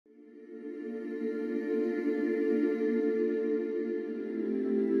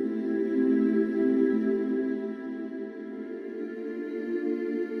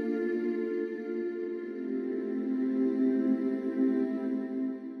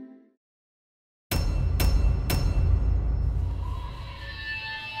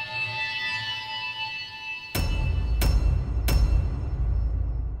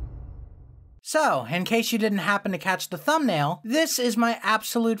So, in case you didn't happen to catch the thumbnail, this is my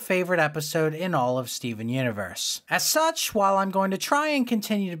absolute favorite episode in all of Steven Universe. As such, while I'm going to try and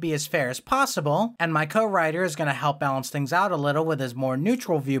continue to be as fair as possible, and my co-writer is going to help balance things out a little with his more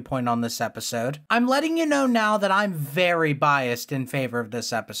neutral viewpoint on this episode, I'm letting you know now that I'm very biased in favor of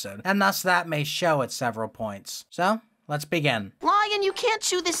this episode, and thus that may show at several points. So, let's begin. Lion, you can't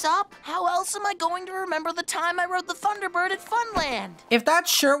chew this up. How else am I going to remember the time I rode the Thunderbird at Funland? If that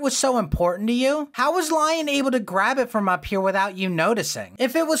shirt was so important to you, how was Lion able to grab it from up here without you noticing?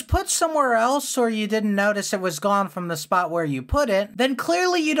 If it was put somewhere else or you didn't notice it was gone from the spot where you put it, then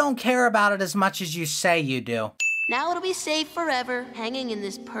clearly you don't care about it as much as you say you do. Now it'll be safe forever, hanging in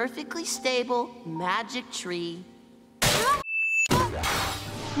this perfectly stable magic tree.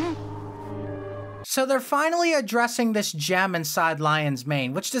 So they're finally addressing this gem inside Lion's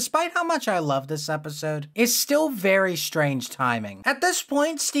mane, which despite how much I love this episode, is still very strange timing. At this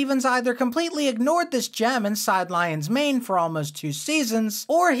point, Steven's either completely ignored this gem inside Lion's mane for almost 2 seasons,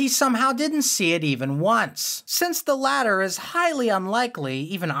 or he somehow didn't see it even once. Since the latter is highly unlikely,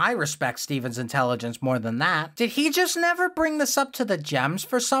 even I respect Steven's intelligence more than that, did he just never bring this up to the gems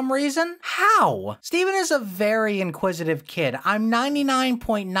for some reason? How? Steven is a very inquisitive kid. I'm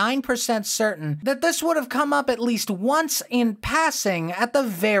 99.9% certain that this would have come up at least once in passing at the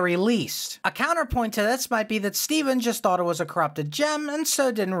very least. A counterpoint to this might be that Steven just thought it was a corrupted gem and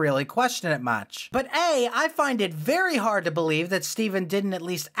so didn't really question it much. But A, I find it very hard to believe that Steven didn't at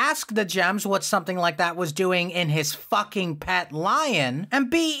least ask the gems what something like that was doing in his fucking pet lion.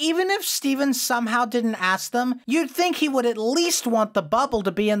 And B, even if Steven somehow didn't ask them, you'd think he would at least want the bubble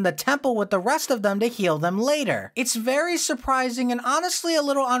to be in the temple with the rest of them to heal them later. It's very surprising and honestly a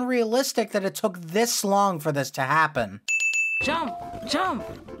little unrealistic that it took this long for this to happen. Jump! Jump!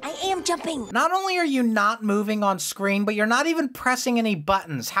 I am jumping! Not only are you not moving on screen, but you're not even pressing any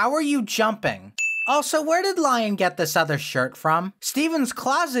buttons. How are you jumping? Also, where did Lion get this other shirt from? Steven's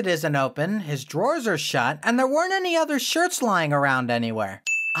closet isn't open, his drawers are shut, and there weren't any other shirts lying around anywhere.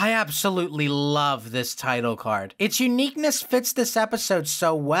 I absolutely love this title card. Its uniqueness fits this episode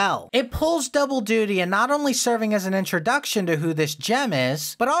so well. It pulls double duty in not only serving as an introduction to who this gem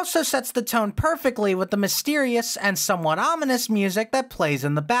is, but also sets the tone perfectly with the mysterious and somewhat ominous music that plays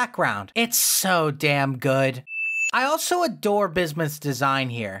in the background. It's so damn good. I also adore Bismuth's design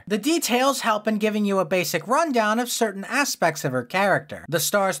here. The details help in giving you a basic rundown of certain aspects of her character. The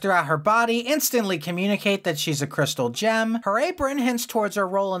stars throughout her body instantly communicate that she's a crystal gem. Her apron hints towards her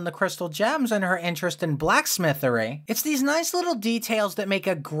role in the crystal gems and her interest in blacksmithery. It's these nice little details that make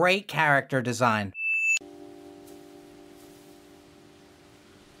a great character design.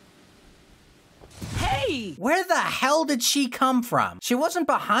 Hey! Where the hell did she come from? She wasn't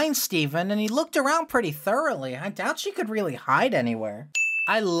behind Steven, and he looked around pretty thoroughly. I doubt she could really hide anywhere.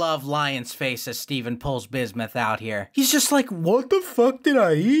 I love Lion's face as Steven pulls Bismuth out here. He's just like, what the fuck did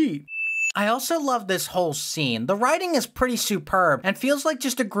I eat? I also love this whole scene. The writing is pretty superb and feels like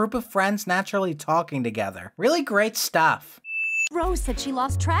just a group of friends naturally talking together. Really great stuff. Rose said she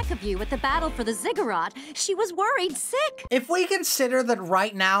lost track of you at the battle for the ziggurat. She was worried sick. If we consider that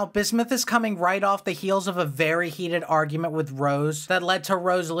right now, Bismuth is coming right off the heels of a very heated argument with Rose that led to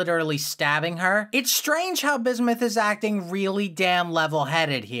Rose literally stabbing her, it's strange how Bismuth is acting really damn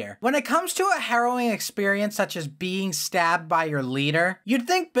level-headed here. When it comes to a harrowing experience such as being stabbed by your leader, you'd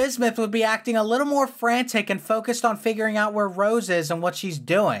think Bismuth would be acting a little more frantic and focused on figuring out where Rose is and what she's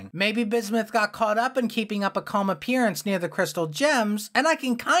doing. Maybe Bismuth got caught up in keeping up a calm appearance near the crystal gems, and I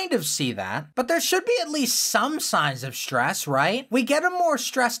can kind of see that, but there should be at least some signs of stress, right? We get a more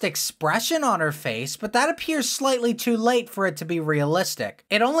stressed expression on her face, but that appears slightly too late for it to be realistic.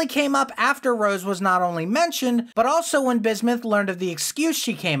 It only came up after Rose was not only mentioned, but also when Bismuth learned of the excuse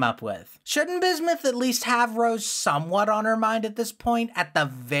she came up with. Shouldn't Bismuth at least have Rose somewhat on her mind at this point, at the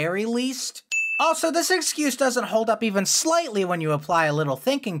very least? Also, this excuse doesn't hold up even slightly when you apply a little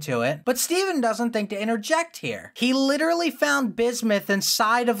thinking to it, but Steven doesn't think to interject here. He literally found Bismuth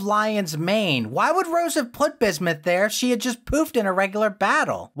inside of Lion's mane. Why would Rose have put Bismuth there if she had just poofed in a regular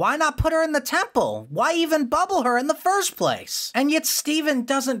battle? Why not put her in the temple? Why even bubble her in the first place? And yet Steven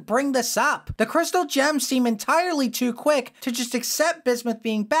doesn't bring this up. The crystal gems seem entirely too quick to just accept Bismuth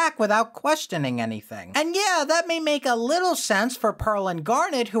being back without questioning anything. And yeah, that may make a little sense for Pearl and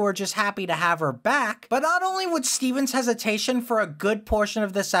Garnet, who are just happy to have her back, but not only would Steven's hesitation for a good portion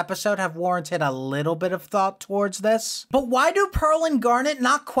of this episode have warranted a little bit of thought towards this, but why do Pearl and Garnet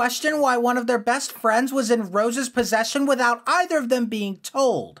not question why one of their best friends was in Rose's possession without either of them being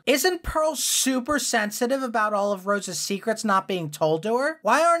told? Isn't Pearl super sensitive about all of Rose's secrets not being told to her?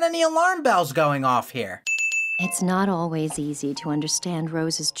 Why aren't any alarm bells going off here? It's not always easy to understand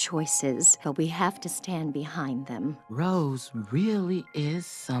Rose's choices, but we have to stand behind them. Rose really is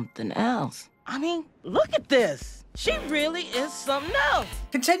something else. I mean, look at this. She really is something else.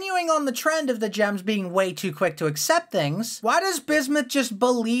 Continuing on the trend of the gems being way too quick to accept things, why does Bismuth just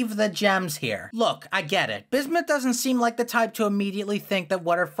believe the gems here? Look, I get it. Bismuth doesn't seem like the type to immediately think that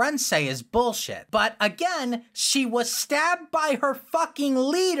what her friends say is bullshit. But again, she was stabbed by her fucking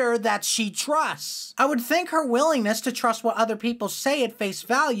leader that she trusts. I would think her willingness to trust what other people say at face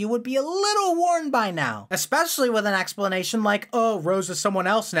value would be a little worn by now. Especially with an explanation like, oh, Rose is someone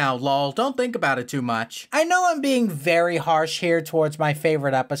else now, lol, don't think about it too much. I know I'm being very harsh here towards my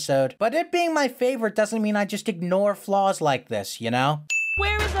favorite episode, but it being my favorite doesn't mean I just ignore flaws like this, you know?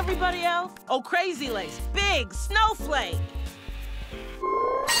 Where is everybody else? Oh, Crazy Lace, Big, Snowflake.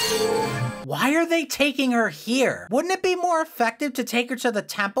 Why are they taking her here? Wouldn't it be more effective to take her to the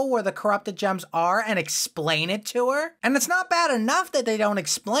temple where the corrupted gems are and explain it to her? And it's not bad enough that they don't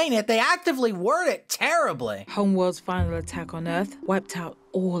explain it, they actively word it terribly. Homeworld's final attack on Earth wiped out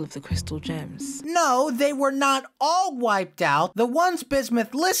all of the crystal gems. No, they were not all wiped out. The ones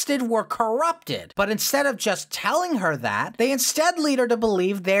Bismuth listed were corrupted. But instead of just telling her that, they instead lead her to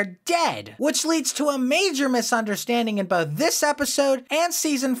believe they're dead, which leads to a major misunderstanding in both this episode and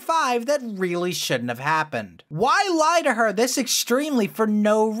season 5 that really shouldn't have happened. Why lie to her this extremely for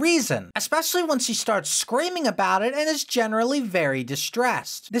no reason? Especially when she starts screaming about it and is generally very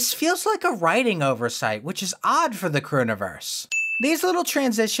distressed. This feels like a writing oversight, which is odd for the Crooniverse. These little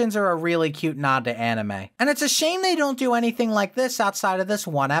transitions are a really cute nod to anime, and it's a shame they don't do anything like this outside of this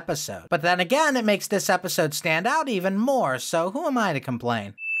one episode. But then again, it makes this episode stand out even more, so who am I to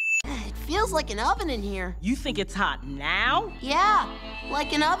complain? It feels like an oven in here. You think it's hot now? Yeah,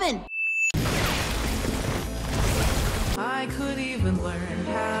 like an oven. I could even learn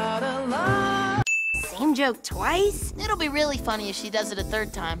how to love. Same joke twice? It'll be really funny if she does it a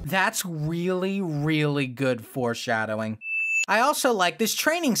third time. That's really, really good foreshadowing. I also like this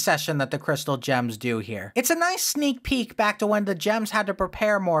training session that the crystal gems do here. It's a nice sneak peek back to when the gems had to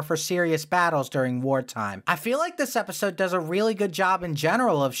prepare more for serious battles during wartime. I feel like this episode does a really good job in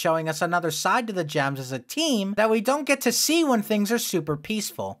general of showing us another side to the gems as a team that we don't get to see when things are super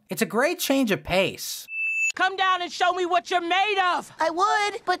peaceful. It's a great change of pace. Come down and show me what you're made of. I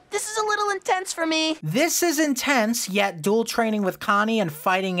would, but this is a little intense for me. This is intense, yet dual training with Connie and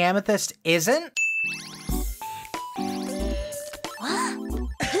fighting Amethyst isn't?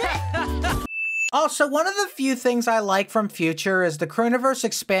 Also, one of the few things I like from Future is the Crooniverse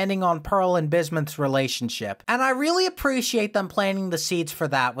expanding on Pearl and Bismuth's relationship, and I really appreciate them planting the seeds for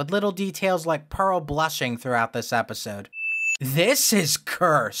that with little details like Pearl blushing throughout this episode. This is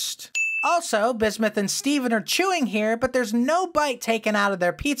cursed. Also, Bismuth and Steven are chewing here, but there's no bite taken out of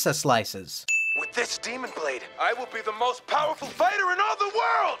their pizza slices. With this demon blade, I will be the most powerful fighter in all the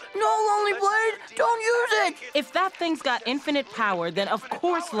world! No, Lonely Blade, don't use it! If that thing's got infinite power, then of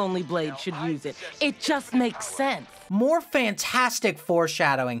course Lonely Blade should use it. It just makes sense. More fantastic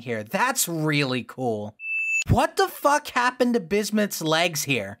foreshadowing here. That's really cool. What the fuck happened to Bismuth's legs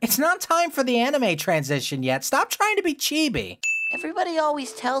here? It's not time for the anime transition yet. Stop trying to be chibi. Everybody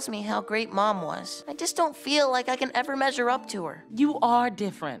always tells me how great Mom was. I just don't feel like I can ever measure up to her. You are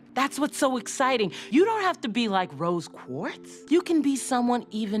different. That's what's so exciting. You don't have to be like Rose Quartz. You can be someone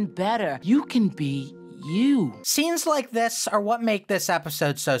even better. You can be you. Scenes like this are what make this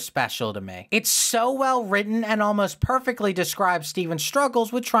episode so special to me. It's so well written and almost perfectly describes Steven's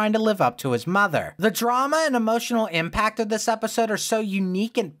struggles with trying to live up to his mother. The drama and emotional impact of this episode are so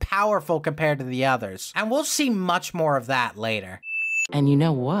unique and powerful compared to the others, and we'll see much more of that later. And you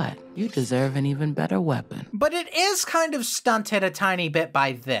know what? You deserve an even better weapon. But it is kind of stunted a tiny bit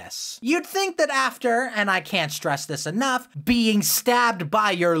by this. You'd think that after, and I can't stress this enough, being stabbed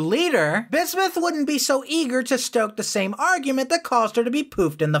by your leader, Bismuth wouldn't be so eager to stoke the same argument that caused her to be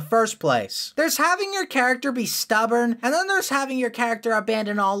poofed in the first place. There's having your character be stubborn, and then there's having your character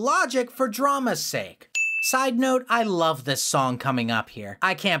abandon all logic for drama's sake. Side note, I love this song coming up here.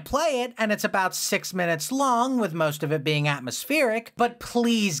 I can't play it, and it's about 6 minutes long, with most of it being atmospheric, but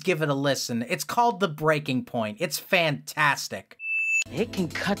please give it a listen. It's called The Breaking Point. It's fantastic. It can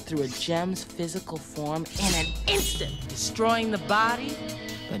cut through a gem's physical form in an instant, destroying the body,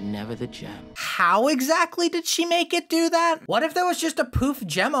 but never the gem. How exactly did she make it do that? What if there was just a poof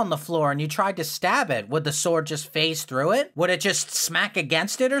gem on the floor and you tried to stab it? Would the sword just phase through it? Would it just smack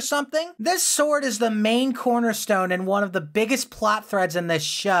against it or something? This sword is the main cornerstone and one of the biggest plot threads in this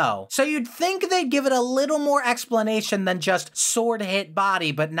show. So you'd think they'd give it a little more explanation than just sword hit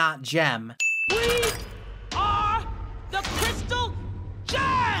body but not gem. We are the Crystal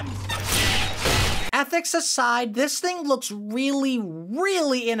Gems! At Ethics aside, this thing looks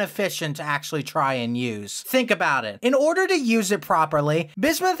really inefficient to actually try and use. Think about it. In order to use it properly,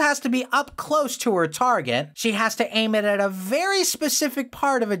 Bismuth has to be up close to her target, she has to aim it at a very specific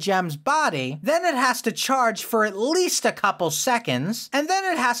part of a gem's body, then it has to charge for at least a couple seconds, and then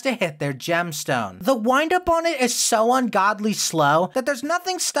it has to hit their gemstone. The windup on it is so ungodly slow that there's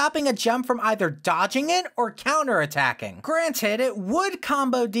nothing stopping a gem from either dodging it or counterattacking. Granted, it would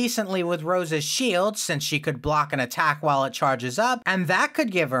combo decently with Rose's shield since she could block an attack while it charges up, and that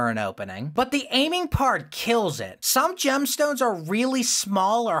could give her an opening, but the aiming part kills it. Some gemstones are really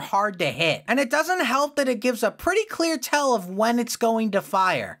small or hard to hit, and it doesn't help that it gives a pretty clear tell of when it's going to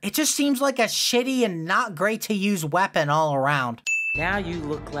fire. It just seems like a shitty and not great to use weapon all around. Now you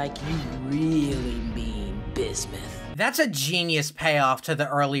look like you really mean Bismuth. That's a genius payoff to the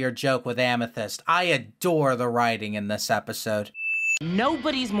earlier joke with Amethyst. I adore the writing in this episode.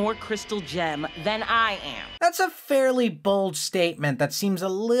 Nobody's more crystal gem than I am. That's a fairly bold statement that seems a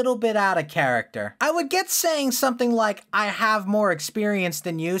little bit out of character. I would get saying something like, I have more experience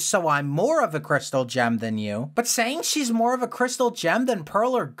than you, so I'm more of a crystal gem than you. But saying she's more of a crystal gem than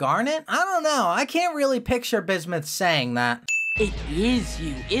Pearl or Garnet? I don't know, I can't really picture Bismuth saying that. It is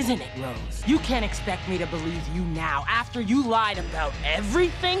you, isn't it, Rose? You can't expect me to believe you now after you lied about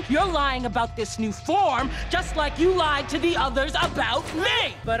everything. You're lying about this new form, just like you lied to the others about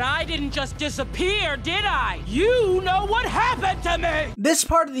me. But I didn't just disappear, did I? You know what happened to me! This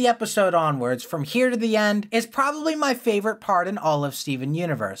part of the episode onwards, from here to the end, is probably my favorite part in all of Steven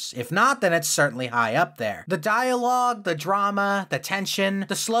Universe. If not, then it's certainly high up there. The dialogue, the drama, the tension,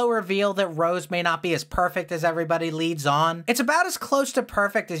 the slow reveal that Rose may not be as perfect as everybody leads on. It's about as close to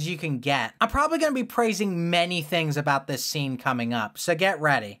perfect as you can get. I'm probably going to be praising many things about this scene coming up, so get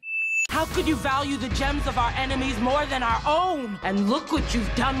ready. How could you value the gems of our enemies more than our own? And look what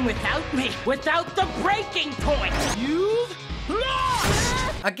you've done without me, without the breaking point. You've lost!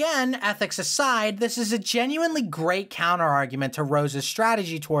 Again, ethics aside, this is a genuinely great counter-argument to Rose's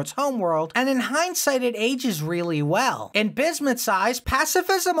strategy towards Homeworld, and in hindsight it ages really well. In Bismuth's eyes,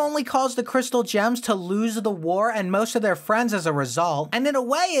 pacifism only caused the Crystal Gems to lose the war and most of their friends as a result, and in a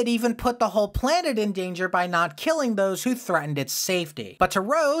way it even put the whole planet in danger by not killing those who threatened its safety. But to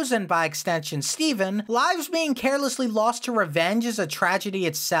Rose, and by extension Steven, lives being carelessly lost to revenge is a tragedy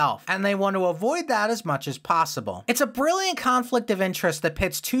itself, and they want to avoid that as much as possible. It's a brilliant conflict of interest that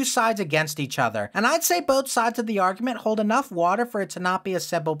pits two sides against each other, and I'd say both sides of the argument hold enough water for it to not be a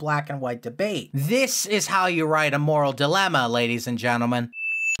simple black and white debate. This is how you write a moral dilemma, ladies and gentlemen.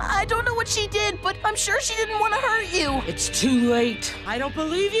 I don't know what she did, but I'm sure she didn't want to hurt you. It's too late. I don't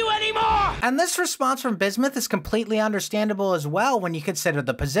believe you anymore! And this response from Bismuth is completely understandable as well when you consider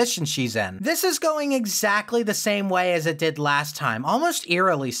the position she's in. This is going exactly the same way as it did last time, almost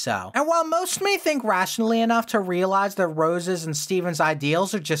eerily so. And while most may think rationally enough to realize that Rose's and Steven's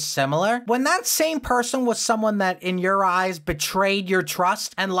ideals are just similar, when that same person was someone that, in your eyes, betrayed your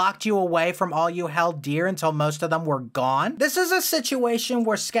trust and locked you away from all you held dear until most of them were gone, this is a situation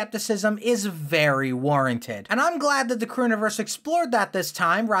where skepticism is very warranted. And I'm glad that the Crewniverse explored that this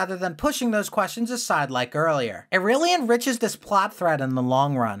time rather than pushing those questions aside like earlier. It really enriches this plot thread in the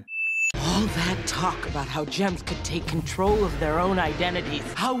long run. All that talk about how gems could take control of their own identities,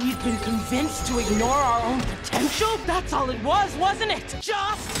 how we've been convinced to ignore our own potential, that's all it was, wasn't it?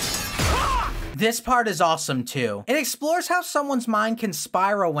 Just talk! This part is awesome too. It explores how someone's mind can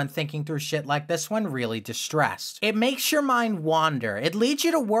spiral when thinking through shit like this when really distressed. It makes your mind wander. It leads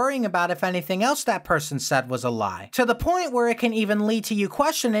you to worrying about if anything else that person said was a lie, to the point where it can even lead to you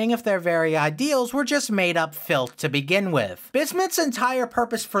questioning if their very ideals were just made up filth to begin with. Bismuth's entire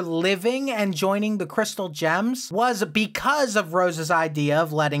purpose for living and joining the Crystal Gems was because of Rose's idea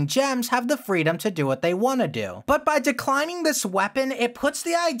of letting gems have the freedom to do what they want to do. But by declining this weapon, it puts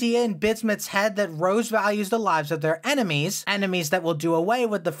the idea in Bismuth's head that Rose values the lives of their enemies that will do away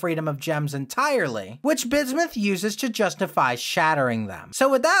with the freedom of gems entirely, which Bismuth uses to justify shattering them. So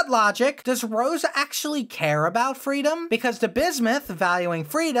with that logic, does Rose actually care about freedom? Because to Bismuth, valuing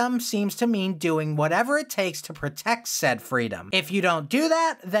freedom seems to mean doing whatever it takes to protect said freedom. If you don't do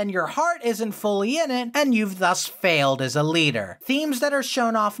that, then your heart isn't fully in it, and you've thus failed as a leader. Themes that are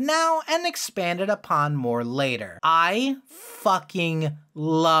shown off now and expanded upon more later. I fucking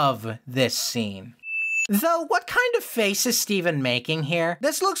love this scene. Though, what kind of face is Steven making here?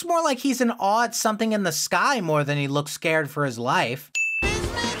 This looks more like he's in awe at something in the sky more than he looks scared for his life.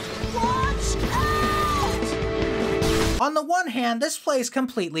 Bismuth, watch out! On the one hand, this plays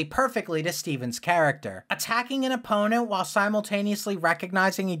completely perfectly to Steven's character. Attacking an opponent while simultaneously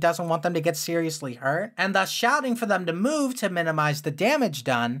recognizing he doesn't want them to get seriously hurt, and thus shouting for them to move to minimize the damage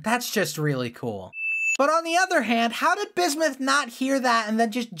done, that's just really cool. But on the other hand, how did Bismuth not hear that and then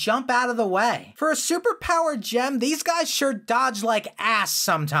just jump out of the way? For a superpowered gem, these guys sure dodge like ass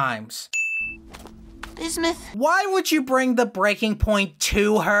sometimes. Bismuth? Why would you bring the breaking point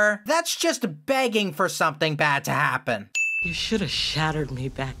to her? That's just begging for something bad to happen. You should have shattered me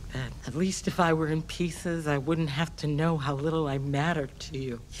back then. At least if I were in pieces, I wouldn't have to know how little I mattered to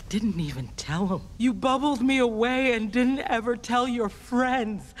you. You didn't even tell them. You bubbled me away and didn't ever tell your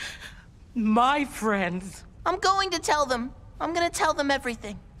friends. My friends. I'm going to tell them. I'm gonna tell them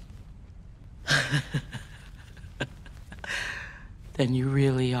everything. Then you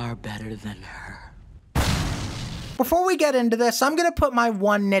really are better than her. Before we get into this, I'm gonna put my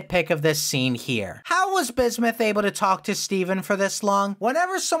one nitpick of this scene here. How was Bismuth able to talk to Steven for this long?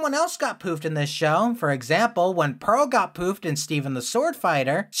 Whenever someone else got poofed in this show, for example, when Pearl got poofed in Steven the Sword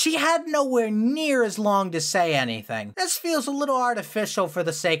Fighter, she had nowhere near as long to say anything. This feels a little artificial for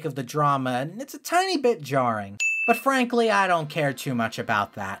the sake of the drama, and it's a tiny bit jarring. But frankly, I don't care too much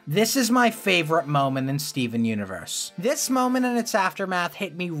about that. This is my favorite moment in Steven Universe. This moment and its aftermath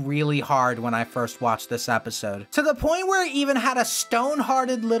hit me really hard when I first watched this episode, to the point where it even had a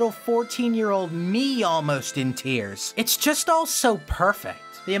stone-hearted little 14-year-old me almost in tears. It's just all so perfect.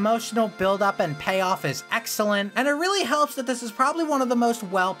 The emotional build-up and payoff is excellent, and it really helps that this is probably one of the most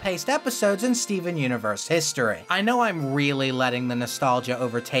well-paced episodes in Steven Universe history. I know I'm really letting the nostalgia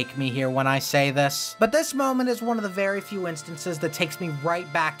overtake me here when I say this, but this moment is one of the very few instances that takes me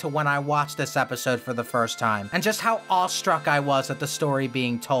right back to when I watched this episode for the first time, and just how awestruck I was at the story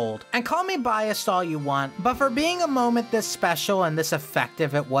being told. And call me biased all you want, but for being a moment this special and this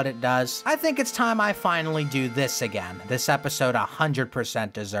effective at what it does, I think it's time I finally do this again. This episode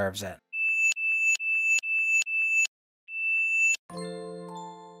 100% deserves it.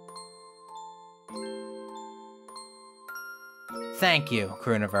 Thank you,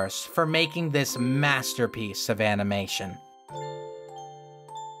 Crooniverse, for making this masterpiece of animation.